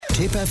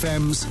Tip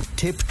FM's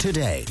Tip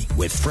Today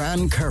with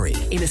Fran Curry.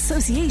 In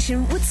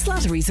association with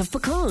Slattery's of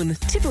Puckane,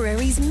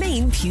 Tipperary's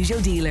main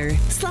Peugeot dealer.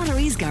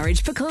 Slattery's Garage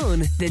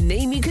Puckane, the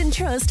name you can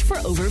trust for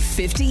over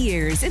 50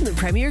 years in the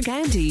Premier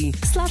County.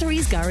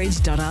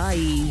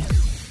 Slattery'sGarage.ie.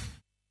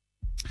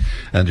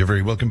 And you're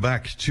very welcome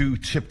back to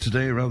Tip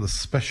Today, a rather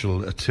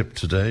special Tip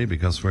Today,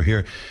 because we're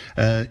here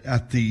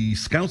at the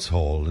Scouts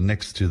Hall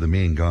next to the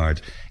Main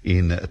Guard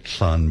in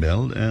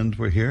Clonmel, and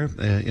we're here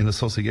in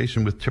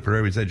association with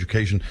Tipperary's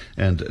Education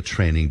and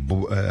Training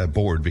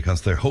Board,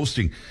 because they're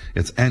hosting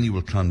its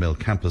annual Clonmel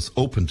Campus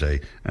Open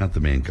Day at the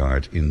Main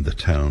Guard in the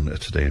town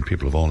today, and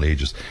people of all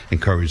ages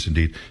encouraged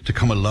indeed to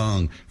come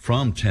along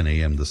from 10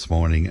 a.m. this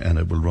morning, and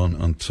it will run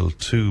until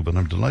 2. But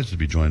I'm delighted to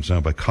be joined now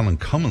by Colin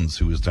Cummins,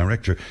 who is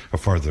Director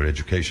of Further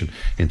Education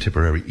in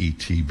Tipperary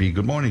ETB.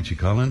 Good morning to you,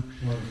 Colin.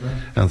 Good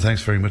morning. And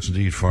thanks very much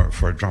indeed for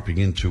dropping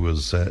into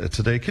us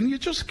today. Can you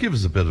just give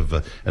us a bit of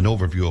an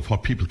overview of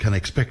what people can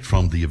expect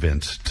from the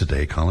event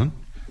today, Colin?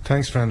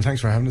 Thanks, Fran.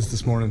 Thanks for having us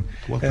this morning.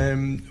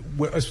 Welcome.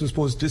 I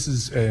suppose this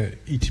is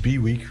ETB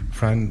week,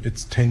 Fran.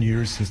 It's 10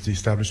 years since the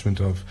establishment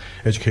of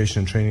education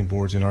and training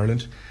boards in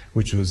Ireland,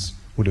 which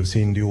would have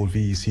seen the old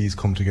VECs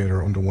come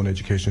together under one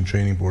education and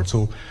training board.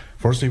 So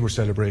firstly, we're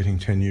celebrating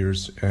 10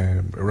 years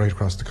right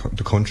across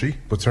the country,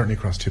 but certainly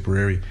across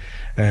Tipperary.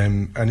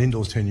 And in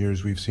those 10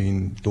 years, we've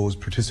seen those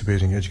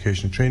participating in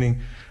education and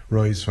training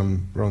rise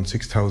from around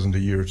 6,000 a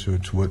year to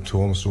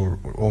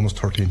almost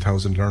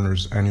 13,000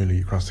 learners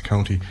annually across the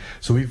county.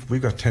 So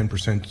we've got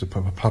 10% of the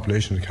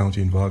population of the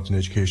county involved in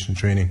education and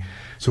training.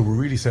 So we're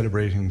really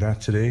celebrating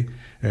that today.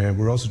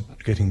 We're also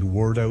getting the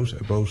word out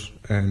about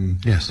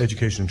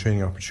education and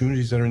training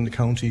opportunities that are in the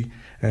county.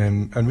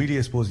 And really,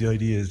 I suppose the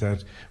idea is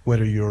that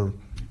whether you're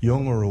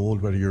young or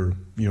old, whether you're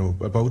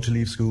about to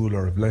leave school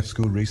or have left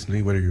school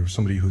recently, whether you're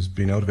somebody who's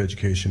been out of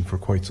education for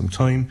quite some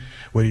time,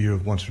 whether you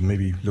want to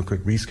maybe look at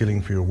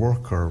reskilling for your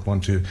work or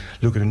want to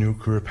look at a new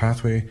career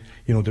pathway,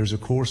 there's a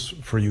course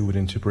for you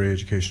within Tipperary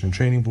Education and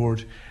Training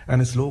Board, and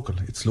it's local,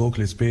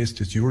 it's based,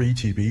 it's your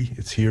ETB,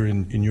 it's here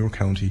in your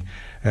county,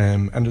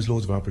 and there's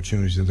loads of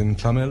opportunities. And in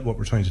Clonmel, what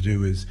we're trying to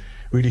do is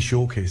really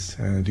showcase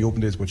the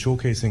Open Days, but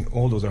showcasing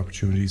all those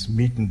opportunities,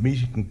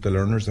 meeting the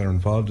learners that are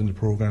involved in the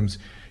programs,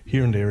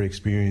 hearing their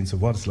experience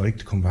of what it's like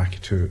to come back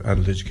to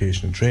adult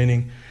education and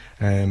training,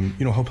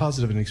 how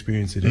positive an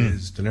experience it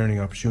is, the learning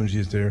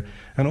opportunities there,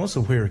 and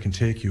also where it can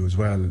take you as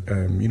well,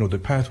 the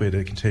pathway that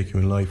it can take you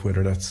in life,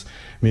 whether that's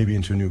maybe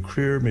into a new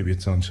career, maybe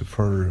it's on to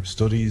further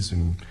studies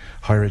and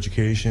higher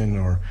education,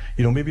 or,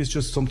 maybe it's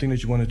just something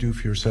that you want to do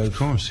for yourself. Of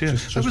course, yeah.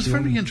 I was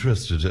very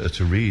interested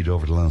to read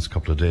over the last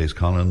couple of days,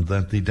 Colin,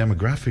 that the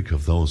demographic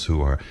of those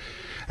who are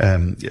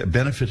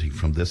benefiting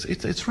from this,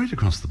 it's right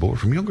across the board,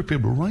 from younger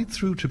people right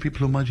through to people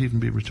who might even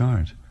be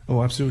retired.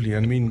 Oh, absolutely.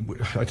 And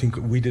I think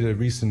we did a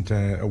recent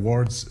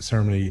awards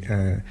ceremony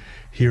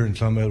here in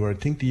Clonmel, where I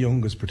think the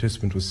youngest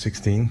participant was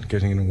 16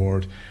 getting an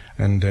award,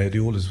 and the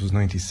oldest was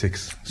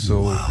 96.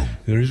 So wow.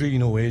 There is really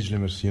no age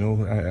limit,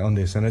 on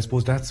this. And I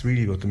suppose that's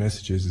really what the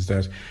message is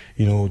that,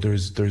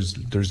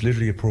 there's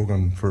literally a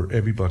program for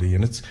everybody.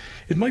 And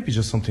it might be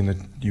just something that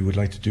you would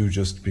like to do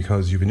just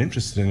because you've been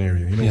interested in an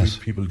area. Yes.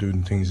 People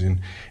doing things in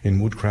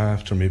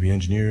woodcraft or maybe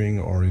engineering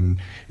or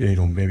in,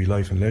 maybe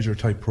life and leisure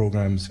type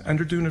programs. And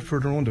they're doing it for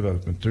their own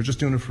development. They're just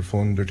doing it for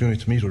fun. They're doing it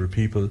to meet other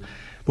people.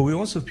 But we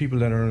also have people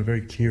that are on a very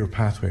clear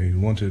pathway who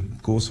want to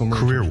go somewhere.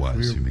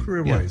 Career-wise, you mean?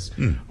 Career-wise,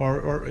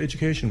 or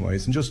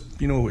education-wise. And just,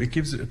 it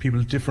gives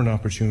people different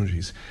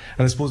opportunities.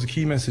 And I suppose the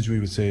key message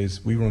we would say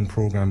is we run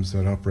programs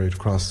that operate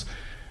across,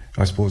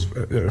 I suppose,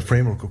 a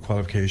framework of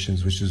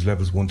qualifications, which is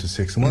levels 1 to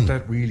 6. And what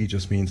that really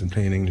just means in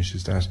plain English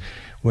is that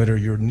whether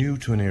you're new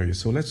to an area,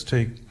 so let's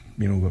take,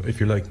 if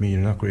you're like me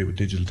and you're not great with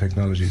digital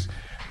technologies,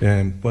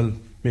 well,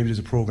 maybe there's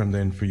a program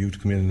then for you to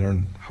come in and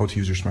learn how to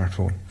use your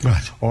smartphone.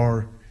 Right.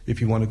 Or if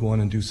you want to go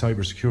on and do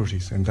cyber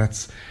securities, and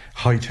that's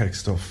high-tech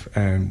stuff,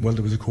 well,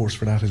 there was a course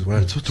for that as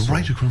well. So it's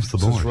right across the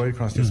board. So it's right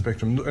across the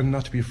spectrum, and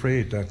not to be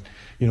afraid that,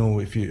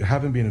 if you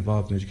haven't been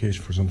involved in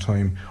education for some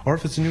time, or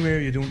if it's a new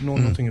area you don't know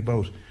nothing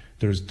about,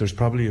 there's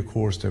probably a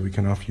course that we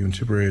can offer you in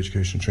Tipperary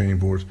Education Training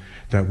Board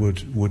that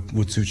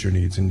would suit your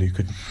needs, and you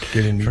could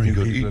get in, meet new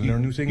people and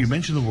learn new things. You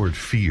mentioned the word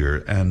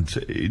fear, and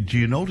do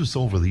you notice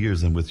over the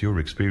years and with your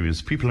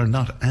experience, people are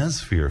not as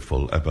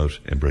fearful about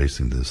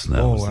embracing this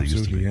now as they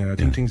used to be? Yeah. I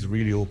think things have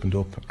really opened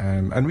up,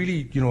 and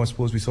really, I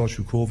suppose we saw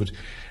through COVID,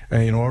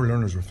 our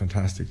learners were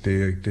fantastic.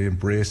 They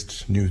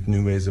embraced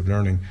new ways of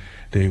learning.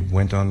 They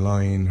went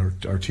online.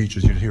 Our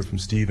teachers, you'd hear from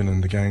Stephen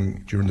and the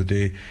gang during the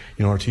day,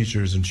 our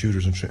teachers and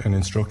tutors and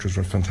instructors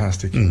were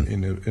fantastic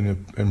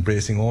in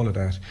embracing all of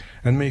that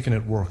and making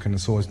it work. And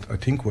so I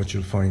think what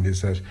you'll find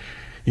is that,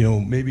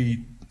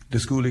 maybe the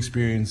school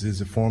experience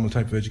is a formal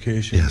type of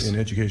education, in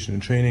education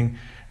and training.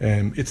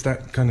 It's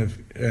that kind of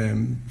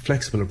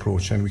flexible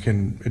approach, and we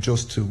can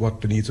adjust to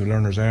what the needs of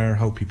learners are,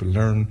 how people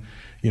learn.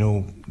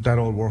 that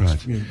all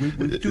works. Right.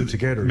 We do it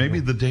together. Maybe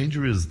the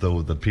danger is,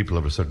 though, that people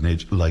of a certain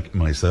age, like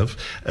myself,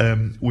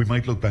 we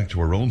might look back to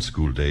our own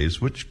school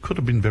days, which could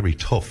have been very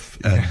tough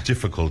and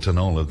difficult and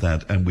all of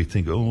that, and we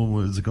think,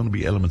 is there going to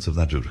be elements of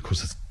that? Of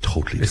course, it's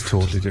totally different. It's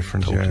totally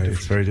different.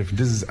 It's very different.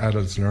 This is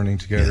adults learning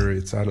together.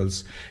 It's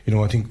adults.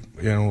 I think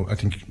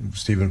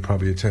Stephen will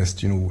probably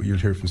attest. You'll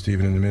hear from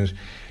Stephen in a minute.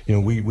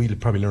 We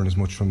probably learn as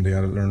much from the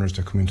adult learners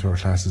that come into our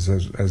classes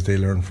as they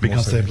learn from us.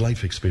 Because they have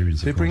life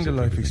experience. They bring the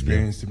life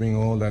experience. They bring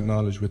all that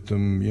knowledge with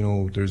them.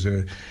 There's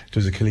a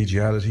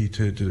collegiality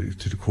to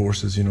the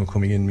courses.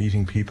 Coming in,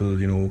 meeting people.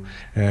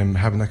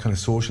 Having that kind of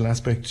social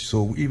aspect.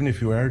 So even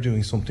if you are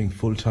doing something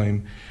full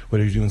time,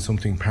 whether you're doing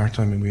something part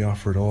time, and we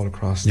offer it all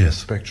across the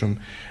spectrum,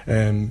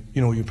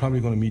 you're probably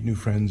going to meet new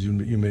friends.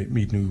 You may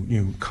meet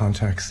new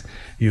contacts.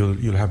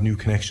 You'll have new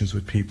connections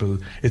with people.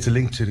 It's a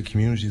link to the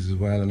communities as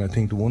well. And I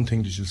think the one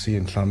thing that you'll see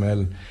in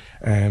Clonmel,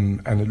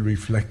 and it'll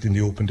reflect in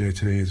the open day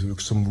today, is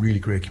some really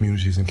great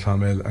communities in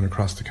Clonmel and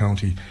across the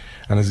county.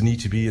 And as an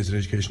ETB, as an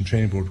Education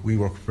Training Board, we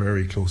work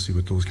very closely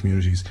with those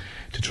communities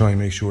to try and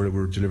make sure that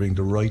we're delivering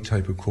the right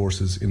type of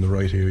courses in the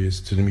right areas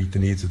to meet the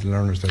needs of the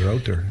learners that are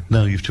out there.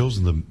 Now, you've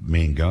chosen the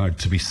main guard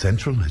to be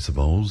central, I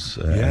suppose,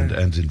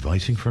 and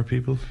inviting for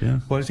people. Yeah.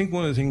 Well, I think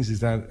one of the things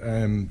is that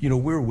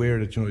we're aware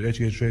that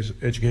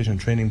education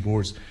and training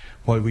boards,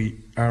 while we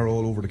are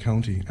all over the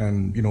county,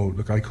 and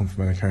look, I come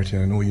from Anacarty,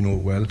 and I know you know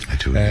it well. I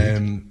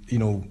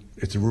do.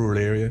 It's a rural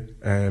area.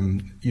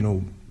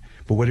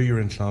 But whether you're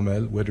in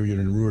Clonmel, whether you're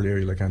in a rural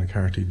area like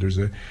Anacarty, there's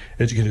a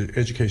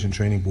education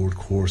training board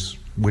course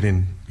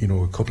within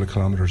a couple of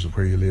kilometres of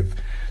where you live.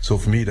 So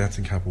for me, that's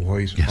in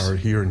Capel-White, or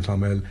here in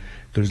Clonmel.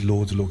 There's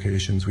loads of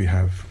locations. We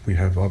have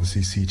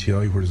obviously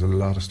CTI, where there's a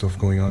lot of stuff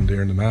going on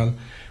there in the Mall.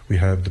 We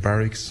have the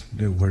barracks,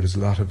 where there's a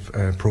lot of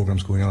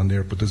programmes going on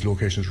there, but there's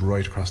locations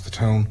right across the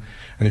town.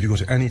 And if you go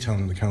to any town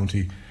in the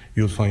county,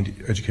 you'll find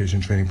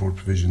Education Training Board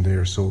provision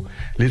there. So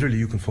literally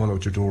you can fall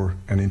out your door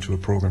and into a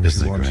programme if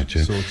you want. Great,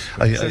 yeah. So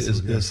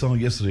I saw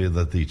yesterday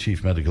that the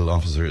Chief Medical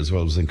Officer as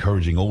well was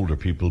encouraging older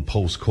people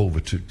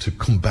post-COVID to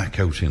come back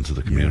out into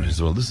the community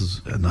as well. This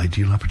is an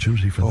ideal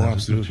opportunity for that. Oh,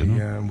 absolutely,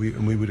 and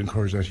we would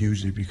encourage that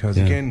hugely, because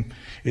again,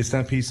 it's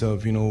that piece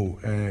of,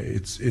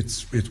 it's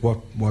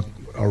what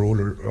our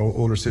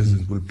older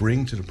citizens will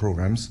bring to the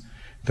programmes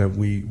that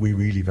we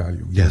really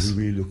value. Yes.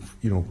 We really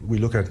look, we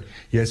look at,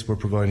 yes, we're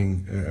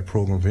providing a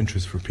program of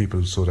interest for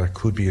people, so that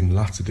could be in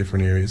lots of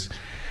different areas.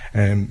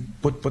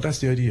 But that's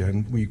the idea,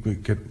 and we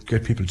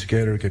get people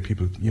together, get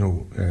people,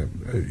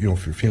 if you're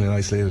feeling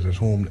isolated at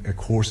home, a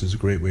course is a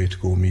great way to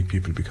go and meet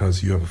people,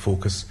 because you have a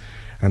focus,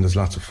 and there's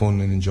lots of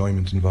fun and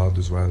enjoyment involved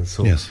as well.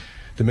 So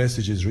the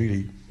message is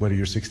really, whether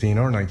you're 16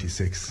 or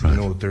 96,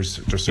 there's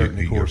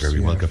certainly courses.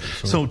 You're very welcome.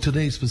 So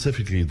today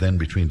specifically, then,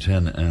 between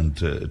 10 and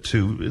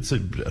 2, it's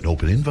an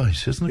open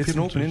invite, isn't it? It's an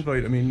open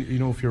invite. I mean,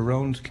 if you're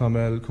around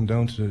Clonmel, come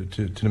down to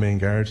the main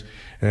guard,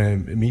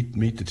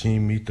 meet the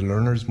team, meet the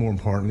learners. More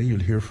importantly, you'll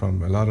hear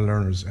from a lot of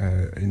learners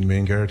in the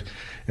main guard.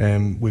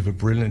 We've a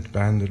brilliant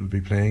band that will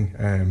be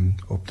playing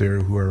up there,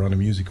 who are on a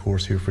music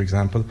course here, for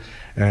example.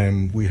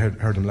 We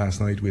heard them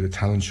last night. We had a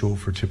talent show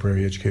for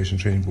Tipperary Education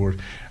Training Board,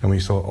 and we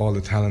saw all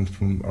the talent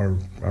from our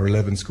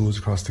 11 schools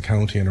across the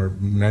county and our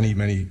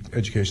many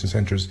education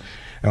centres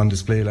on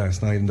display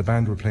last night, and the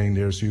band were playing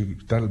there, so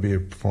that'll be a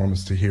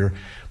performance to hear.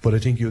 But I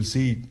think you'll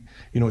see,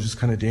 just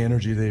kind of the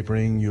energy they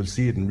bring. You'll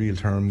see it in real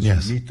terms.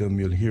 Yes. You'll meet them,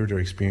 you'll hear their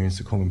experience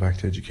of coming back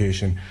to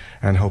education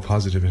and how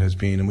positive it has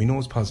been. And we know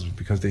it's positive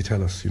because they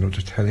tell us, they're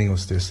telling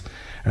us this,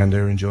 and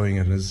they're enjoying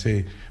it. And as I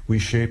say, we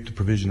shape the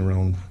provision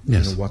around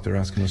what they're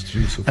asking us to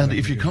do. So and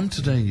if you come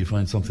today and you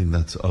find something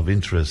that's of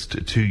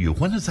interest to you,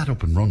 when is that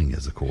up and running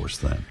as a course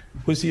then?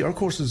 Well, see, our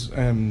courses,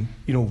 a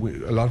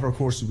lot of our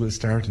courses will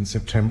start in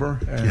September,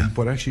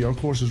 but actually our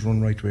courses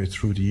run right way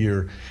through the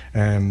year.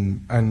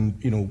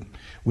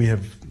 We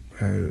have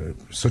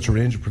such a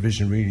range of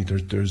provision, really.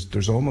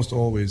 There's almost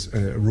always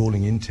a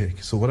rolling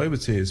intake. So what I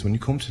would say is, when you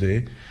come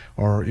today,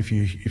 or if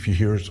you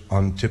hear it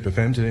on Tip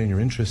FM today and you're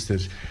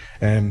interested,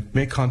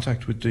 make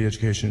contact with the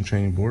Education and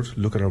Training Board.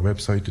 Look at our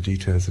website, the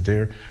details are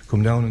there.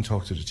 Come down and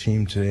talk to the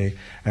team today,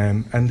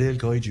 and they'll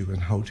guide you on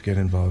how to get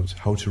involved,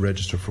 how to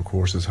register for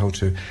courses, how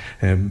to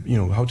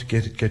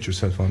get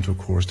yourself onto a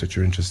course that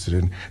you're interested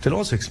in. They'll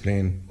also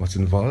explain what's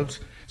involved.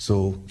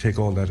 So take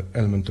all that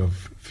element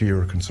of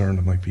fear or concern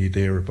that might be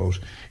there about,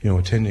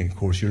 attending a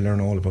course. You'll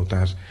learn all about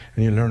that,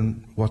 and you'll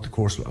learn what the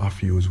course will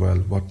offer you as well,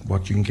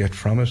 what you can get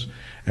from it,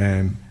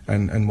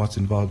 and what's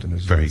involved in it.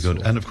 Very good.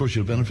 So, and of course,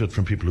 you'll benefit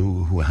from people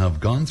who have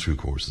gone through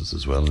courses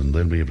as well, and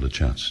they'll be able to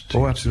chat to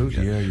you. Oh,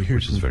 absolutely, you hear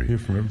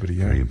from everybody.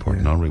 Very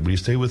important. All right, will you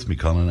stay with me,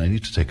 Colin? I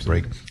need to take a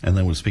break, and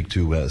then we'll speak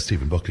to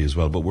Stephen Buckley as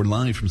well. But we're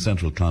live from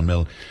Central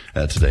Clonmel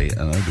today,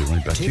 and I'll be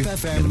right back to you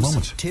in a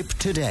moment. Tip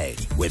Today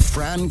with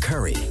Fran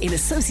Curry. In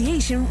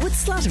association with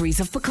Slattery's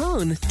of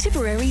Puckane,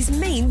 Tipperary's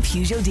main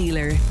Peugeot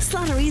dealer.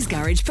 Slattery's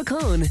Garage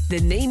Puckane,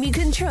 the name you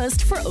can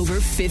trust for over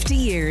 50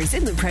 years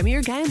in the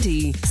Premier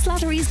County.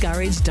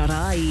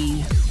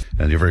 Slattery'sGarage.ie.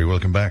 And you're very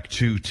welcome back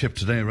to Tip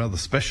Today, a rather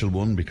special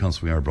one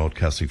because we are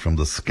broadcasting from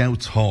the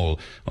Scouts Hall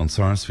on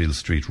Sarsfield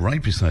Street,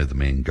 right beside the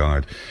main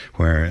guard,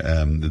 where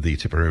the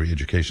Tipperary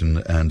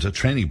Education and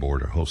Training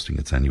Board are hosting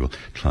its annual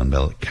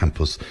Clonmel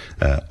Campus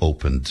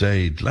Open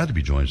Day. Glad to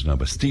be joined now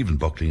by Stephen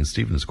Buckley, and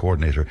Stephen is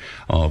coordinator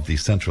of the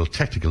Central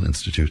Technical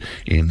Institute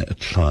in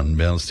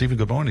Clonmel. Stephen,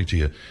 good morning to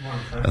you. Good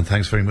morning, and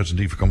thanks very much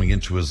indeed for coming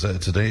into us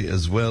today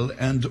as well.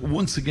 And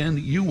once again,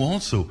 you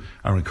also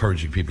are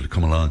encouraging people to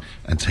come along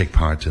and take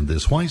part in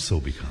this. Why so?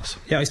 Because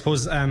I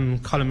suppose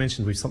Colin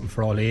mentioned we've something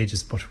for all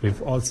ages, but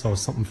we've also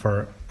something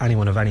for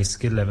anyone of any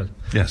skill level.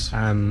 Yes.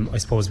 I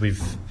suppose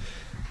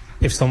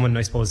if someone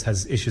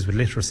has issues with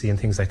literacy and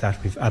things like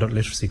that, we've adult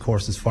literacy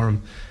courses for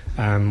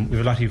them. We've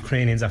a lot of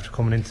Ukrainians after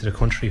coming into the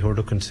country who are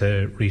looking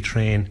to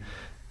retrain.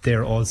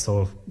 They're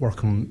also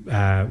working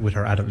with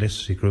our adult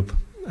literacy group.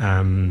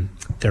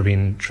 They're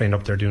being trained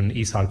up. They're doing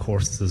ESOL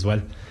courses as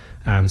well.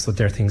 So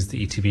they're things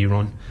the ETB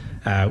run.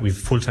 We've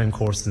full-time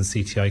courses in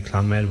CTI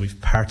Clonmel. We've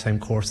part-time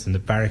courses in the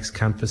Barracks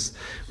campus.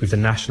 We've the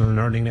National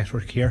Learning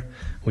Network here.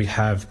 We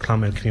have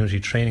Clonmel Community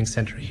Training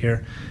Centre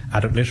here.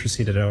 Adult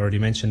literacy that I already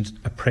mentioned.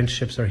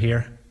 Apprenticeships are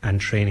here, and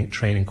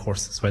training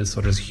courses as well. So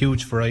there's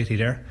huge variety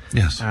there.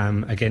 Yes.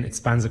 Again, it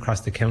spans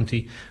across the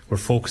county. We're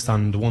focused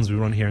on the ones we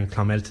run here in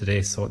Clonmel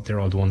today, so they're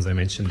all the ones I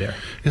mentioned there.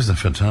 Isn't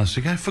that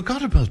fantastic? I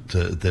forgot about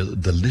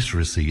the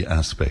literacy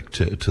aspect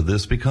to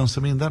this, because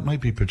I mean that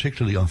might be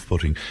particularly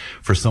off-putting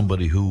for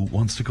somebody who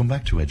wants to come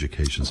back to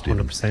education.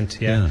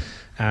 100%, yeah.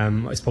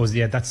 I suppose,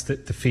 that's the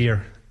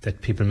fear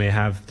that people may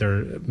have.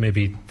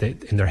 In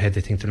their head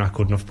they think they're not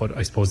good enough, but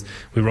I suppose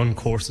we run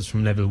courses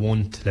from level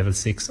 1 to level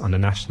 6 on the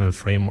national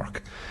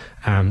framework.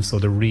 So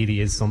there really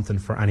is something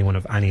for anyone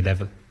of any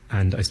level.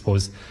 And I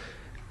suppose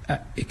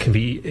it can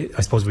be,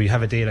 we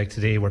have a day like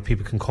today where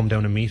people can come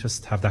down and meet us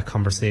to have that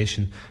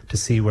conversation, to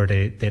see where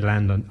they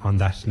land on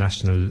that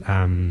national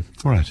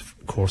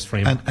course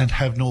framework. And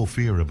have no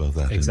fear about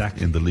that.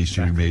 Exactly. In the least,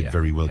 you're made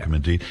very welcome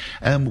indeed.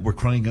 We're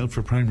crying out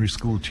for primary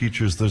school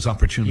teachers. There's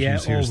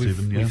opportunities here,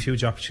 Stephen. We've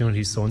huge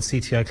opportunities. So in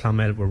CTI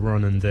Clonmel, we're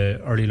running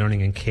the Early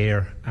Learning and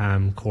Care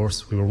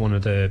course. We were one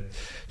of the,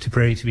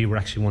 Tipperary ETB, we're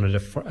actually one of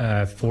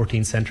the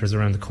 14 centres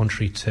around the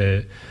country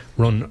to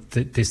run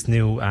this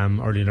new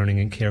Early Learning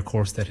and Care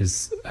course that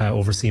is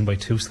overseen by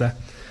TUSLA.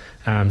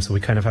 So we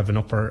kind of have an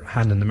upper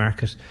hand in the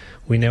market.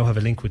 We now have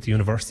a link with the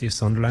University of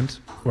Sunderland,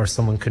 where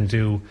someone can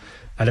do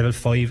a level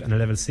 5 and a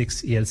level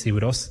 6 ELC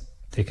with us.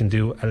 They can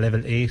do a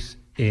level 8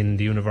 in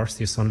the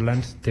University of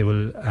Sunderland. They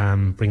will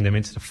bring them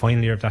into the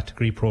final year of that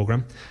degree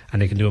programme,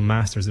 and they can do a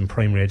master's in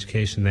primary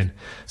education then.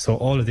 So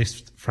all of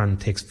this, Fran,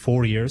 takes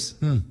 4 years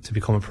to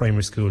become a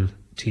primary school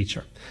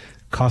teacher.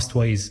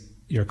 Cost-wise,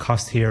 your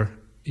cost here,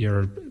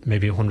 you're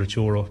maybe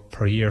 €100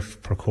 per year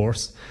per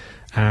course.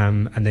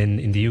 And then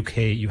in the UK,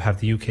 you have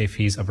the UK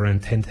fees of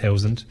around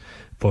 10,000,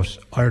 but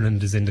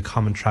Ireland is in the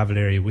common travel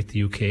area with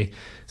the UK.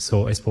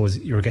 So I suppose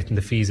you're getting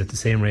the fees at the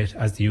same rate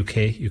as the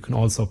UK. You can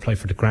also apply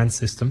for the grant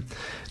system.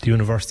 The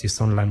University of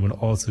Sunderland will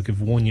also give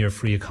 1 year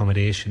free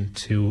accommodation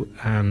to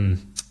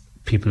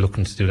people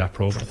looking to do that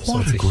programme.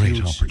 What a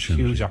great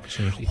opportunity. Huge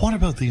opportunity. What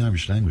about the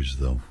Irish language,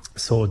 though?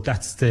 So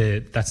that's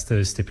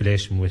the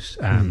stipulation with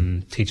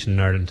teaching in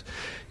Ireland.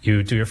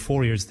 You do your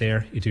 4 years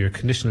there, you do your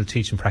conditional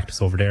teaching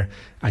practice over there,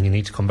 and you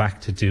need to come back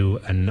to do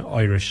an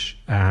Irish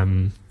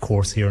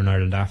course here in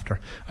Ireland after.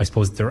 I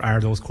suppose there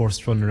are those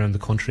courses running around the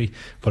country,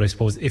 but I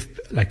suppose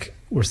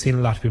we're seeing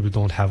a lot of people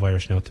don't have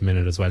Irish now at the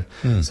minute as well.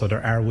 So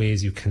there are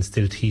ways you can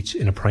still teach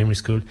in a primary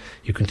school.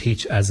 You can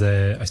teach as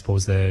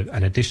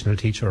an additional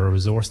teacher or a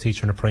resource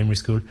teacher in a primary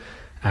school.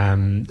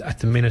 At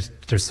the minute,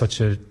 there's such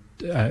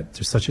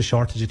a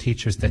shortage of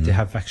teachers that they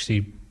have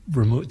actually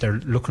removed. They're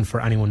looking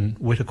for anyone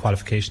with a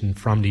qualification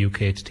from the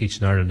UK to teach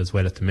in Ireland as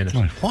well at the minute.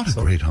 Right. What a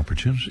great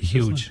opportunity.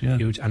 Huge.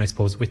 And I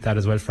suppose with that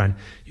as well, Fran,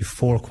 you've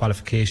 4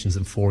 qualifications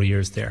in 4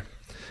 years there.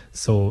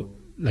 So,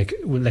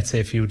 let's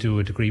say if you do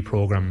a degree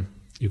programme,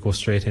 you go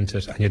straight into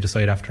it and you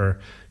decide after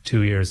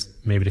 2 years,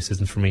 maybe this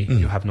isn't for me,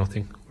 you have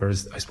nothing.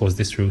 Whereas I suppose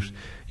this route,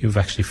 you've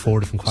actually 4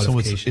 different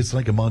qualifications. So it's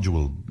like a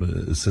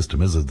module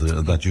system, is it,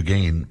 that you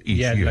gain each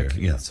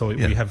year? So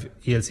we have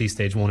ELC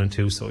stage 1 and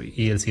 2. So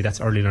ELC,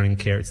 that's Early Learning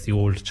Care. It's the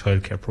old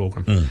childcare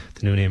programme.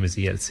 The new name is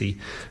ELC.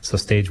 So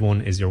stage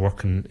 1 is you're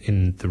working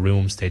in the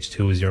room. Stage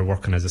 2 is you're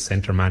working as a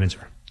centre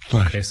manager.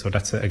 Right. Okay, so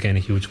that's again a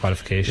huge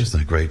qualification. Isn't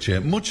that great? Yeah.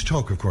 Much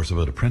talk, of course,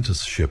 about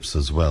apprenticeships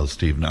as well,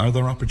 Stephen. Are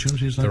there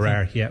opportunities like that? There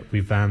are, yeah.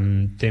 We've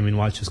Damien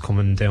Walsh is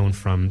coming down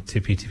from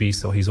TIP ETB,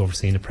 so he's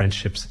overseeing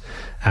apprenticeships.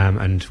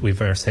 And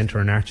we've our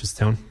centre in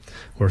Archestown.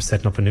 We're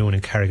setting up a new one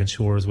in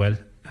Carrigan-Shore as well.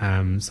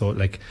 So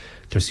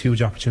there's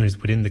huge opportunities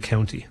within the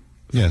county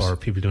for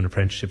people doing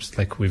apprenticeships.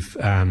 Like we've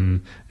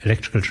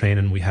electrical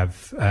training, we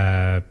have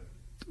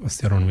what's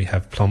the other one? We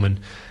have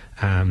plumbing.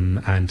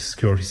 And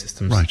security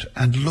systems. Right,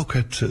 and look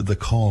at the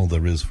call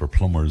there is for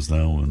plumbers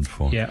now and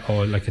for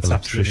it's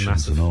absolutely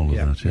massive. And all of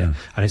that. And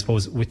I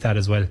suppose with that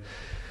as well,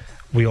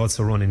 we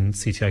also run in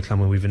CTI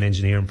Clonmel, we have an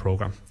engineering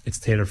programme. It's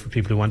tailored for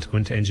people who want to go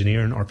into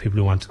engineering or people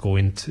who want to go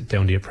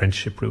down the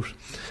apprenticeship route.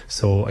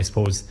 So I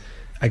suppose,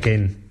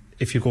 again,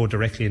 if you go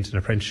directly into an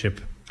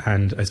apprenticeship,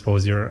 and I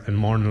suppose you're in a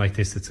morning like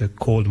this, it's a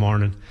cold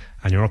morning,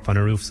 and you're up on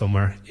a roof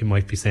somewhere, you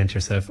might be saying to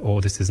yourself, oh,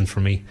 this isn't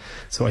for me.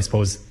 So I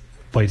suppose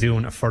by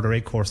doing a further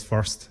aid course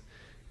first,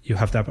 you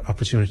have that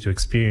opportunity to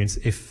experience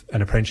if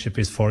an apprenticeship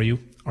is for you,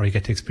 or you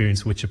get to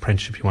experience which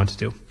apprenticeship you want to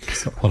do.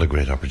 So, what a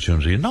great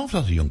opportunity. And not a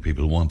lot of young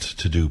people want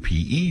to do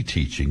PE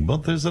teaching,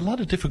 but there's a lot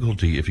of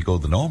difficulty if you go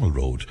the normal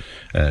road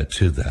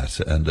to that,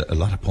 and a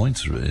lot of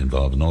points are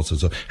involved and also.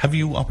 So have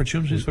you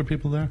opportunities for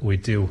people there? We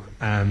do.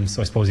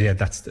 So I suppose,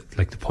 that's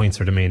the points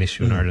are the main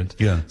issue in Ireland.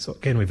 Yeah. So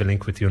again, we have a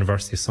link with the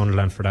University of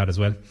Sunderland for that as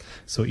well.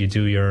 So you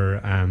do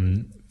your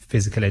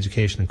physical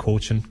education and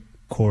coaching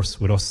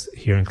course with us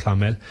here in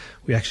Clonmel.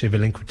 We actually have a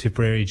link with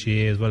Tipperary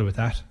GA as well with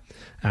that.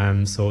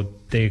 So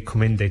they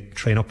come in, they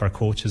train up our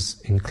coaches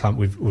in Clonmel.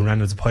 We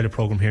ran as a pilot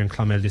program here in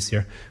Clonmel this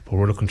year, but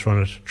we're looking to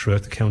run it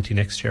throughout the county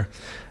next year.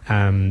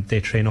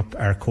 They train up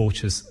our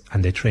coaches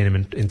and they train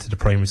them into the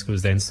primary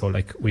schools then. So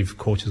like we've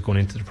coaches going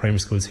into the primary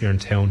schools here in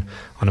town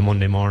on a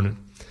Monday morning.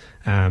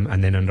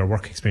 And then on their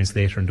work experience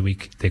later in the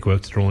week, they go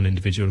out to their own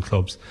individual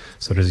clubs.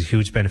 So there's a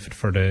huge benefit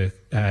for the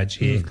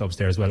GA clubs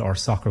there as well, or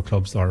soccer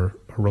clubs or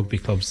rugby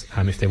clubs,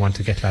 if they want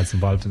to get lads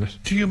involved in it.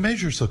 Do you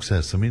measure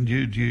success? I mean, do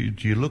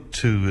you look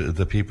to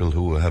the people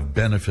who have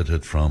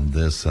benefited from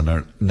this and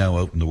are now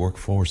out in the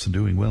workforce and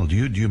doing well? Do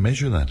you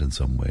measure that in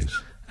some ways?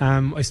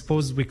 I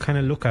suppose we kind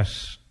of look at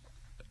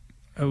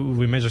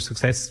we measure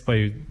success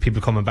by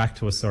people coming back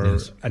to us, or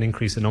an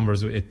increase in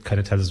numbers. It kind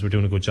of tells us we're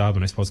doing a good job.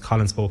 And I suppose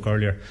Colin spoke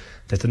earlier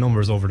that the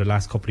numbers over the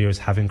last couple of years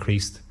have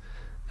increased,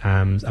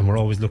 and we're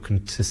always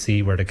looking to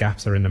see where the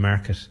gaps are in the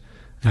market,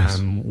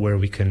 where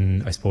we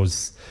can, I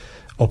suppose,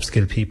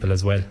 upskill people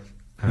as well.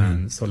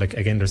 So like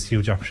again, there's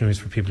huge opportunities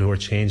for people who are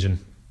changing,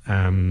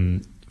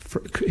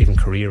 for even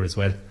career as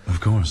well. Of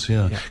course,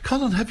 yeah.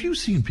 Colin, have you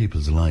seen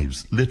people's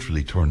lives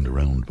literally turned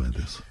around by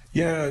this?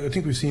 Yeah, I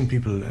think we've seen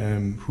people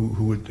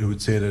who would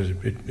say that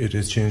it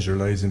has changed their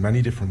lives in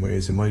many different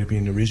ways. It might have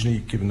been originally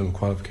giving them a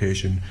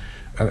qualification,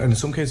 and in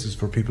some cases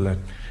for people that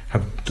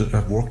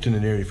have worked in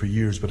an area for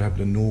years but have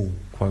no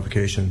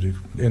qualification,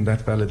 and that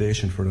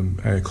validation for them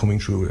coming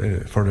through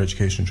a further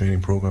education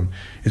training program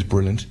is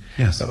brilliant.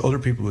 Yes. Other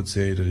people would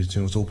say that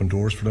it's opened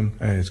doors for them.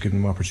 It's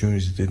given them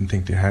opportunities they didn't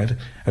think they had,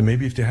 and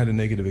maybe if they had a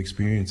negative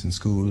experience in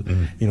school,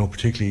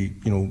 particularly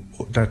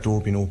that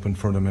door being opened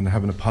for them and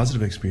having a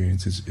positive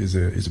experience is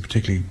a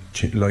particularly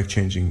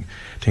life-changing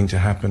thing to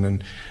happen.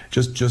 And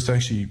just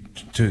actually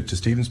to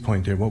Stephen's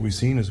point there, what we've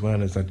seen as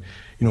well is that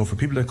for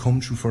people that come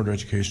through further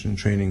education and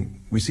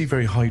training, we see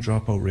very high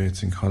dropout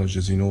rates in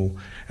colleges,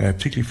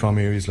 particularly from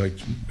areas like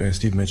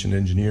Steve mentioned,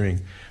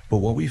 engineering. But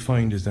what we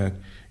find is that,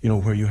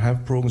 where you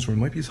have programs where it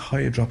might be as high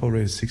a dropout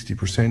rate as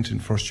 60% in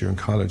first year in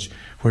college,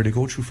 where they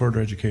go through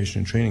further education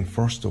and training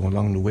first, though,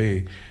 along the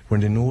way, when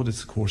they know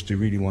this course they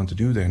really want to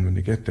do then when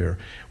they get there,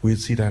 we'll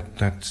see that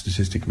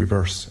statistic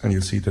reverse, and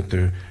you'll see that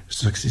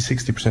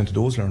 60% of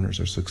those learners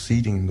are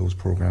succeeding in those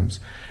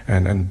programs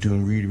and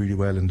doing really, really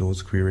well in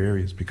those career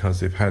areas because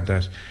they've had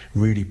that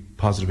really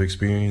positive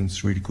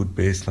experience, really good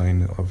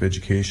baseline of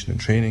education and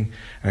training,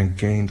 and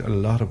gained a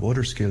lot of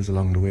other skills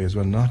along the way as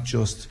well, not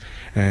just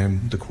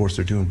the course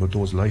they're doing, but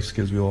those life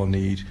skills we all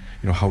need,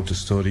 how to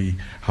study,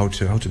 how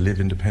to live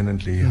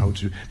independently,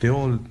 they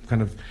all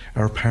kind of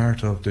are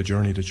part of the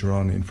journey that you're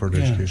on in further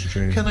education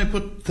training. Can I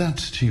put that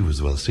to you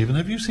as well, Stephen?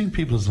 Have you seen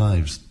people's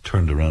lives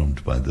turned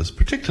around by this,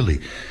 particularly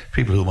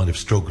people who might have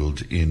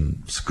struggled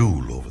in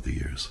school over the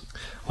years?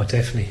 Oh,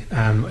 definitely.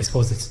 I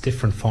suppose it's a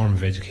different form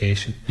of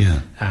education.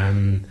 Yeah.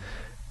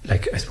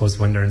 I suppose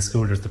when they're in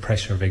school, there's the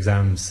pressure of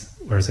exams,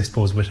 whereas I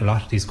suppose with a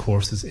lot of these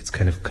courses, it's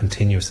kind of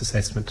continuous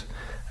assessment.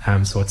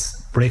 So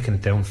it's breaking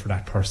it down for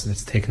that person.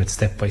 It's taking it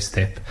step by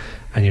step,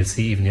 and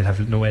you'll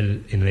have Noelle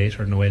in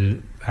later. Noelle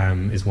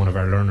is one of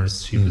our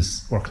learners. She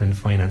was working in the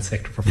finance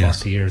sector for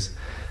 40 years,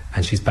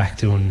 and she's back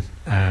doing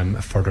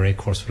a further aid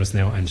course with us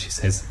now. And she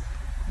says,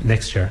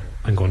 next year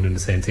I'm going to do the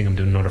same thing. I'm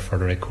doing another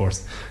further aid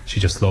course. She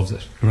just loves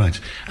it. Right.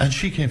 And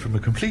she came from a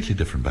completely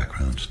different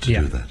background to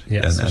do that.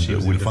 Yeah.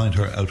 And we'll find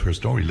her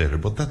story later.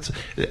 But that's,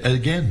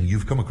 again,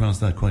 you've come across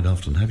that quite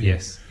often, have you?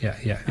 Yes.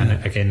 Yeah.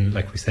 And again,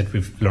 like we said,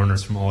 we've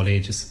learners from all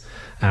ages.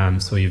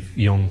 So you've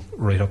young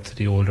right up to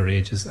the older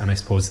ages. And I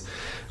suppose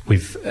we're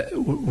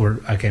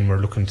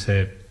looking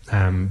to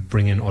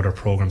bring in other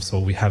programs. So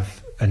we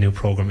have a new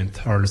program in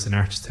Thurles in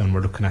Archestown.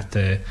 We're looking at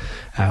the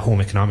home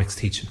economics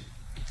teaching.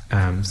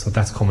 So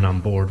that's coming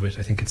on board with,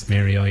 I think it's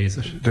Mary I, is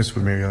it? That's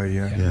with Mary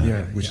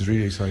I, which is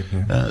really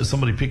exciting.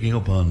 Somebody picking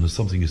up on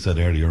something you said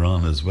earlier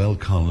on as well,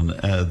 Colin,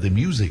 the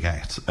music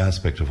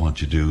aspect of what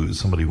you do,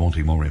 somebody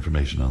wanting more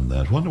information on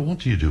that. What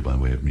do you do by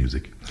way of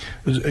music?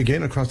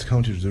 Again, across the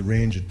country there's a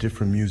range of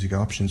different music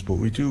options, but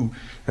we do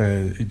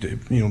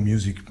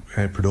music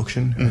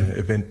production,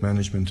 event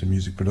management and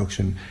music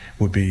production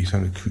would be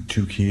kind of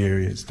two key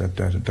areas that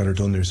are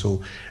done there.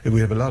 So we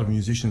have a lot of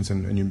musicians,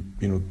 and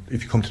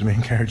if you come to the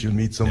main garage you'll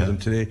meet some of them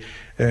today.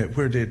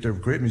 where they're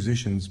great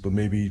musicians, but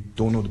maybe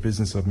don't know the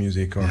business of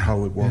music or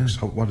how it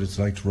works, what it's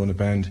like to run a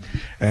band.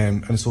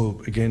 And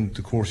so, again,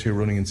 the course here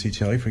running in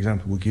CTI, for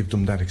example, will give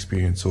them that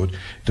experience. So it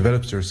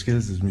develops their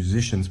skills as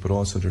musicians, but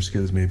also their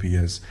skills maybe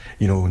as,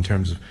 in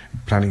terms of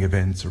planning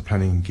events or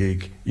planning a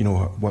gig,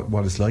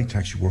 what it's like to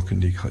actually work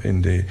in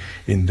the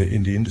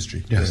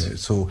industry.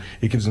 Yes. So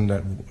it gives them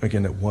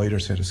that wider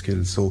set of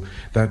skills. So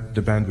that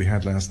the band we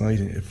had last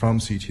night from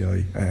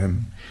CTI,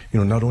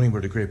 not only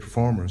were they great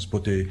performers,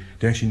 but they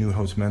actually knew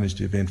how to manage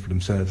the event for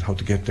themselves, how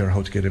to get there,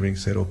 how to get everything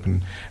set up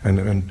and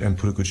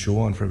put a good show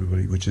on for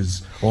everybody, which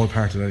is all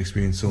part of that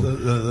experience. So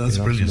that's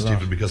brilliant,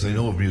 Stephen, because I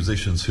know of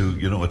musicians who,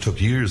 it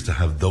took years to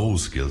have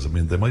those skills. I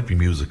mean, they might be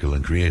musical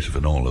and creative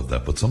and all of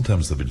that, but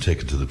sometimes they've been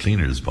taken to the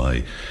cleaners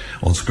by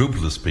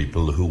unscrupulous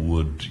people who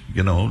would,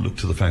 look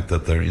to the fact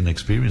that they're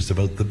inexperienced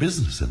about the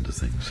business end of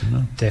things.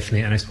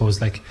 Definitely, and I suppose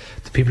the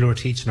people who are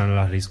teaching on a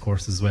lot of these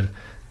courses as well,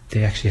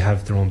 they actually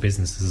have their own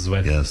businesses as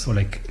well. Yes. So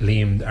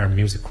Liam, our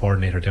music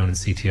coordinator down in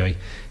CTI,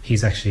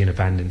 he's actually in a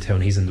band in town.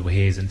 He's in the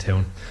Ways in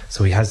town.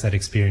 So he has that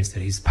experience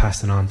that he's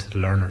passing on to the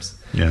learners.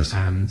 Yes.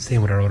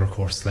 Same with our other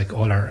courses,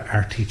 all our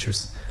art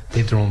teachers, they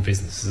have their own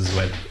businesses as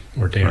well,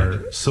 where they're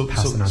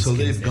passing on So skills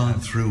they've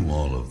gone through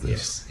all of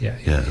this. Yes.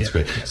 Yeah, that's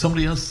great. Yeah.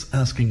 Somebody else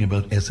asking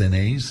about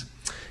SNAs?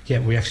 Yeah,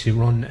 we actually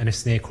run an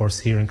SNA course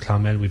here in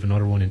Clonmel. We have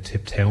another one in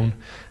Tiptown.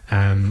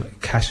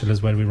 Cashel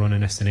as well, we run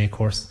an SNA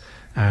course.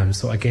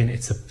 So again,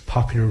 it's a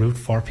popular route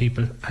for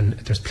people, and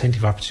there's plenty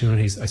of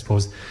opportunities. I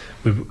suppose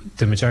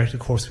the majority of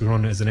the course we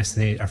run as an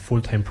SNA are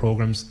full-time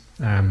programs,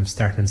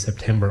 starting in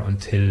September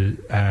until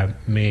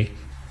May.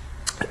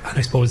 And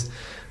I suppose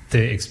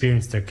the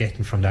experience they're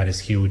getting from that is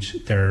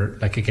huge. They're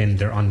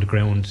they're on the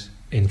ground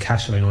in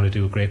Cashel. I know they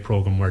do a great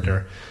program where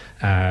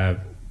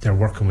they're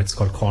working with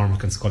Skull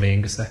Cormac and Skull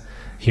Aengus.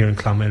 Here in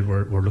Clonmel,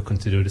 we're looking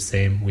to do the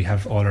same. We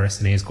have all our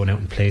SNAs going out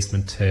in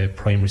placement to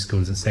primary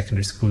schools and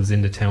secondary schools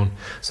in the town.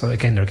 So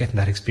again, they're getting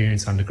that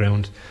experience on the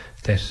ground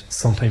that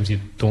sometimes you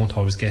don't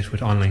always get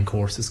with online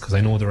courses, because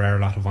I know there are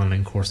a lot of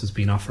online courses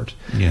being offered.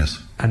 Yes.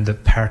 And the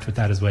part with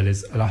that as well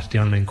is a lot of the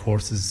online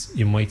courses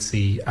you might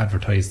see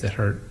advertised that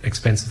are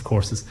expensive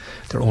courses,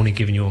 they're only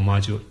giving you a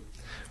module,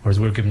 whereas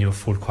we're giving you a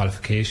full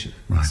qualification.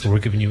 Right. So we're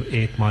giving you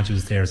 8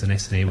 modules there as an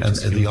SNA, which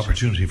is And huge. the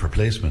opportunity for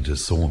placement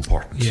is so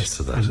important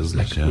to that, isn't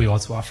it? Yeah. We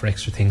also offer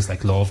extra things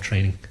like law of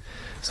training.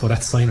 So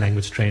that's sign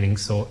language training.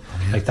 So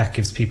that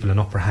gives people an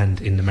upper hand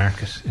in the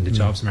market, in the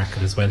jobs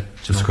market as well.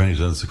 It's great.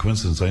 And it's a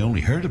coincidence. I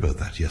only heard about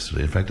that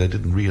yesterday. In fact, I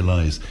didn't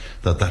realise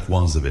that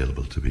was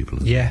available to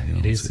people. Yeah,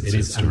 it is.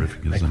 It's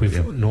terrific.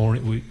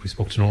 We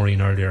spoke to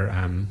Noreen earlier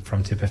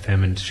from Tip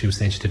FM, and she was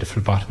saying she did a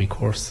phlebotomy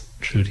course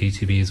through the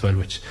ETB as well,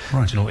 which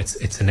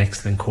it's an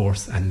excellent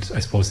course. And I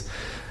suppose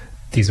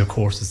these are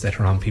courses that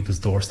are on people's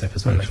doorstep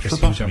as well. Right.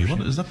 Phlebotomy, what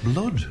is that?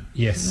 Blood?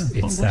 Yes,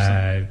 yeah.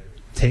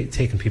 It's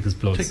taking people's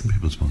blood. Taking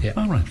people's blood. Yeah.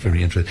 All right,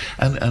 very interesting.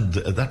 And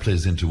that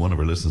plays into one of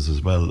our listeners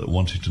as well,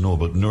 wanting to know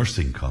about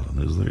nursing,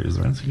 Colin. Is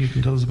there anything you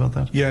can tell us about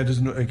that? Yeah, there's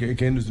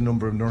a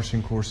number of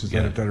nursing courses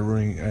that are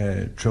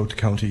running throughout the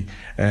county.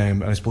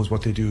 And I suppose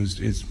what they do is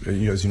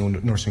as you know,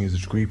 nursing is a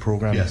degree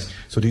program. Yes.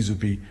 So these would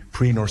be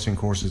pre-nursing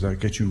courses that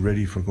get you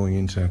ready for going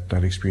into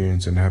that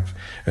experience and have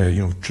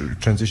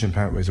transition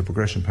pathways or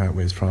progression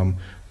pathways from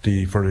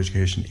the further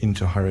education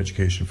into higher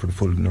education for the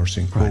full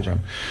nursing program.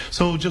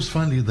 So just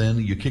finally then,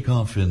 you kick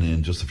off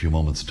in just a few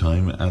moments'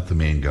 time at the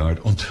Main Guard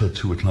until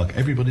 2 o'clock.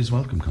 Everybody's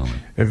welcome, Colin.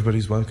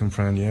 Everybody's welcome,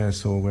 Fran, yeah.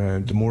 So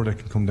the more that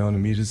can come down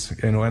and meet us,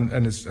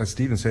 and as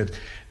Stephen said,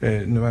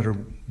 no matter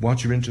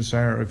what your interests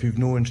are, or if you've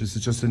no interest,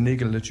 it's just a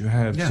niggle that you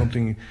have,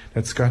 something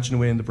that's scratching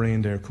away in the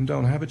brain there. Come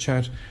down, have a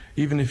chat,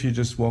 even if you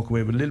just walk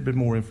away with a little bit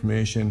more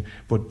information,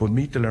 but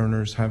meet the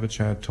learners, have a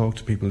chat, talk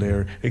to people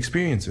there,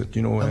 experience it,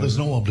 And there's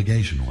no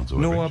obligation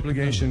whatsoever. No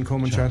obligation.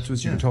 Come and chat to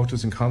us. You can talk to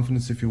us in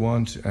confidence if you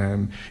want.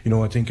 I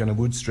think, and I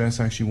would stress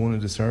actually one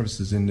of the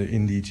services in the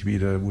ETB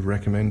that I would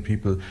recommend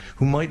people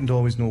who mightn't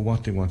always know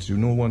what they want to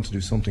do, want to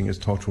do something, is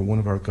talk to one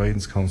of our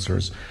guidance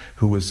counsellors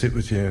who will sit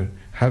with you,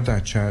 have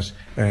that chat,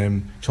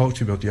 talk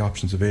to you about the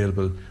options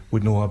available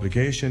with no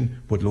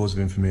obligation, but loads of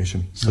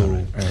information.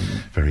 So,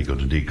 very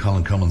good indeed.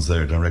 Colin Cummins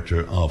there,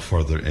 Director of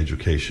Further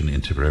Education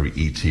in Tipperary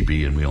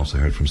ETB, and we also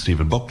heard from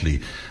Stephen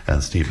Buckley,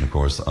 and Stephen, of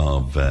course,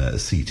 of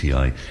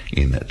CTI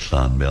in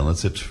Clonmel.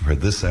 That's it for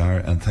this hour,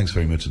 and thanks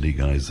very much indeed,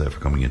 guys, for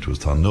coming into us.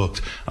 Tá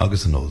nuacht,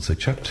 agus an óid,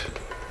 chat.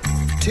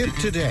 Tip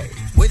Today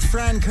with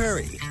Fran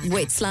Curry.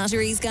 With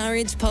Slattery's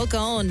Garage,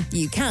 Puckane.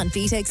 You can't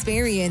beat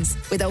experience.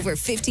 With over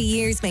 50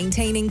 years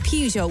maintaining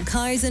Peugeot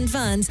cars and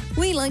vans,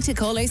 we like to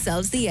call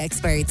ourselves the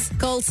experts.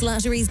 Call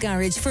Slattery's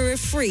Garage for a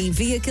free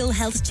vehicle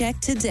health check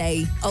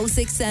today.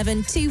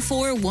 067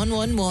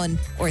 24111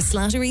 or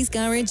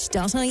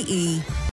slatterysgarage.ie.